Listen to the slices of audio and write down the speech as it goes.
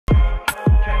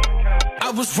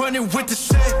was running with the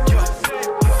set, yeah.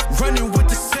 Running with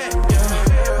the set,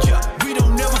 yeah. Yeah. We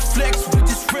don't never flex, we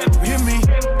just rep, hear me?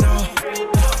 No.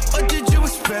 What did you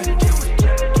expect?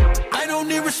 I don't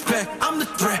need respect, I'm the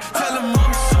threat. Tell them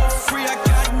I'm so free, I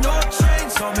got no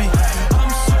chains on me. I'm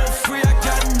so free, I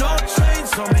got no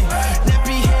chains on me. Let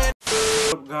me hear.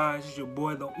 What's up, guys? It's your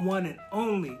boy, the one and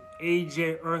only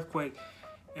AJ Earthquake,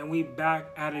 and we back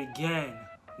at it again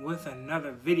with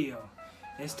another video.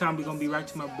 This time we're gonna be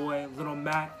reacting to my boy Lul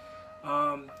Matt.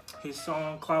 His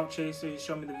song Clout Chaser. He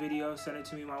showed me the video, sent it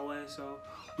to me my way, so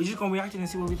we're just gonna react to it and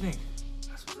see what we think.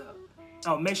 That's what's up.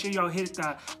 Oh, make sure y'all hit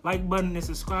that like button and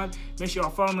subscribe. Make sure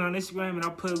y'all follow me on Instagram, and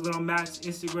I'll put Lul Matt's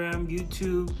Instagram,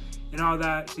 YouTube, and all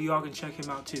that, so y'all can check him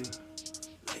out too.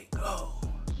 Let's go.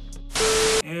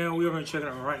 And we are gonna check it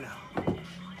out right now.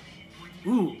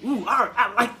 Ooh, alright,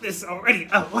 I like this already.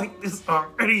 Let's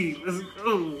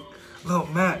go. Lul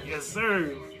Matt, yes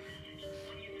sir.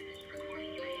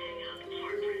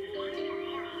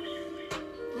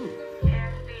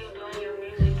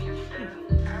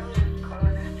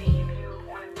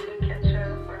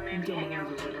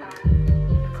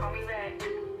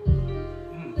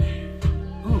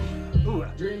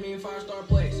 Dreaming 5-star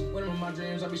place. When I'm in my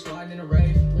dreams, I'll be sliding in a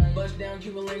rave. Bust down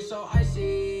Cuban links so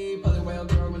icy. Probably whale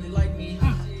girl really like me.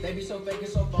 They be so fake and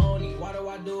so phony. Why do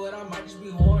I do it? I might just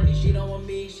be horny. She don't want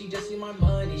me, she just see my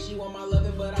money. She want my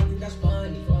loving, but I think that's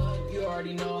funny. You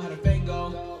already know how the fake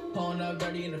go. Pulling up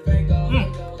dirty in the fake go.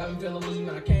 Got me feeling woozy,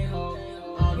 man, I can't hold.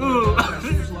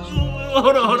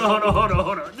 Hold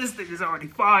on. This thing is already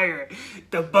fire.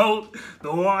 The boat,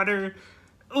 the water.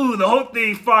 Ooh, the whole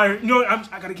thing fire. You know what?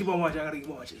 I gotta keep on watching.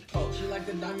 Oh, she like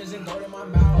the diamonds and gold in my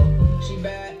mouth. She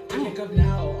bad, I can't cuff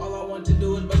now. All I want to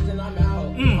do is bust and I'm out.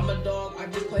 I'm a dog, I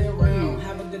just play around.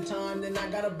 Have a good time, then I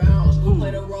gotta bounce.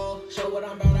 Play the role, show what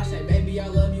I'm about. I say, baby, I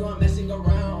love you, I'm messing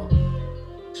around.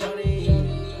 Shorty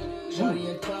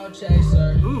a clout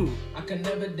chaser. I could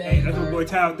never date her. That's my boy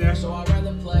Ty out there. So I'd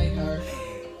rather play her.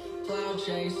 Clout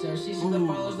chaser, she see the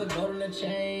follows, the gold in the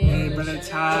chain. Hey, brother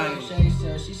Ty. Clout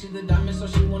chaser, she see the diamonds, so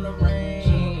she wanna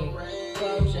rain.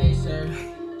 Clout chaser,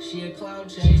 she a clout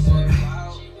chaser.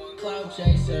 Clout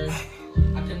chaser,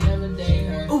 I could never date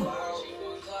her.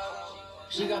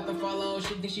 She got the follow,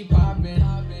 she think she poppin'.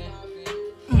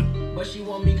 But she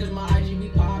want me cause my IG be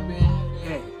poppin'.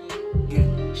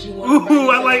 Ooh,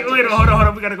 I like, wait, hold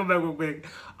on, we gotta go back real quick.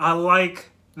 I like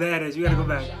the edits, we gotta go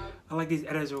back. I like these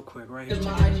edits real quick, right here.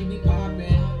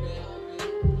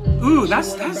 Ooh,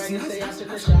 that's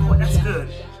good.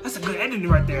 That's a good editing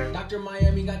right there. Dr.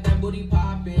 Miami got that booty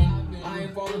poppin'. I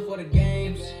ain't falling for the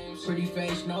games. Pretty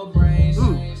face, no brains.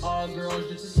 All girls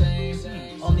just the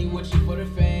same. Only with you for the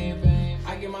fame.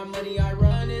 I get my money, I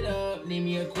run it up. Need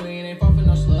me a queen, ain't fall for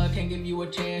no slug. Can't give you a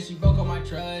chance, you broke all my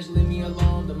trust. Leave me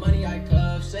alone, the money I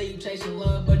cuff. Say you chasing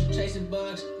love, but you chasing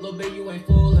bucks. Little bit, you ain't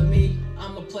fooling me.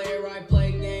 I'm a player, I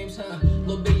play games, huh?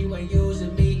 Little bit, you ain't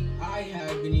using me. I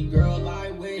have any girl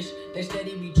I wish they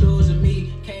steady be choosing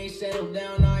me. Can't settle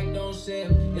down, I don't sip.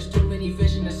 There's too many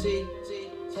fish in the sea.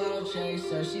 Clout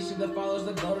chaser, she see the follows,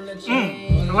 the gold in the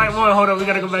chain. I like, boy, hold on, we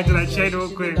gotta go back to that chain real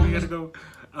quick. We gotta go.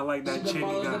 I like that chain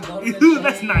you got. Ooh,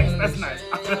 that's nice. That's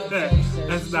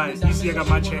nice. You see, I got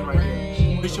my chain right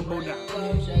here. Push your bow down.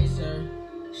 Clout chaser,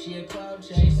 she a clout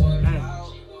chaser.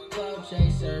 Clout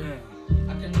chaser,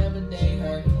 I can never date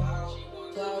her.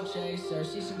 Clout chaser,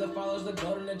 she see the follows, the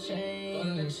gold in the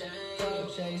chain.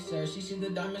 Clout chaser, she see the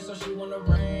diamonds, so she wanna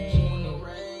rain.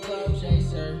 Clout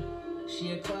chaser,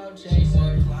 she a clout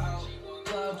chaser.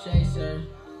 Clout chaser,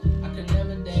 I can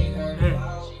never date her.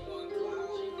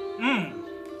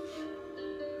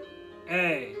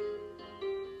 Hey,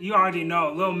 you already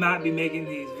know Lul Matt be making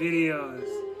these videos.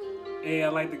 Hey, I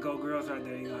like the Go Girls right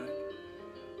there.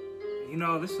 You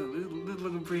know, this is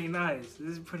looking pretty nice.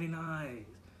 This is pretty nice.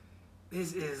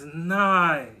 This is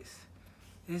nice.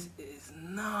 This is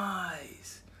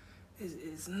nice. This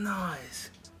is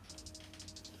nice.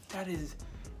 That is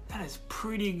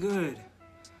pretty good.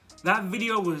 That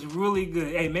video was really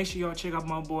good. Hey, make sure y'all check out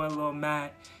my boy Lul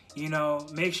Matt. You know,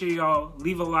 make sure y'all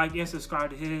leave a like and subscribe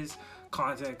to his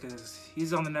content, because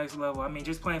he's on the next level. I mean,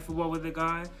 just playing football with the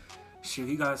guy, shoot,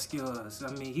 he got skills.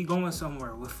 I mean, he going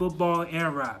somewhere with football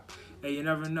and rap. Hey, you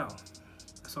never know.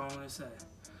 That's all I'm gonna say.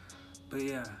 But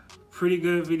yeah, pretty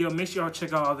good video. Make sure y'all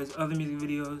check out all of his other music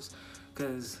videos,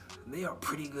 because they are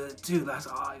pretty good too. That's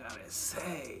all I gotta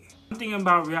say. I'm thinking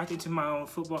about reacting to my own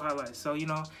football highlights, so you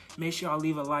know, make sure y'all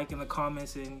leave a like in the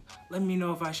comments and let me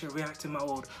know if I should react to my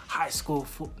old high school,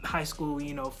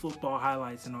 you know, football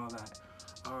highlights and all that.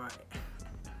 All right.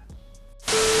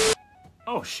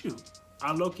 Oh shoot,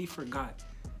 I low-key forgot.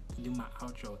 to do my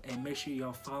outro. And make sure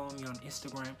y'all follow me on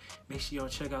Instagram. Make sure y'all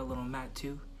check out Lul Matt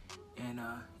too. And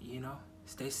you know,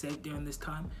 stay safe during this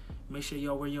time. Make sure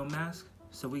y'all wear your mask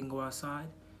so we can go outside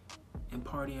and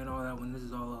party and all that when this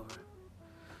is all over.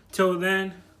 Till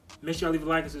then, make sure y'all leave a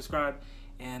like and subscribe.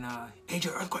 And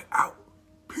Angel Earthquake out.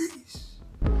 Peace.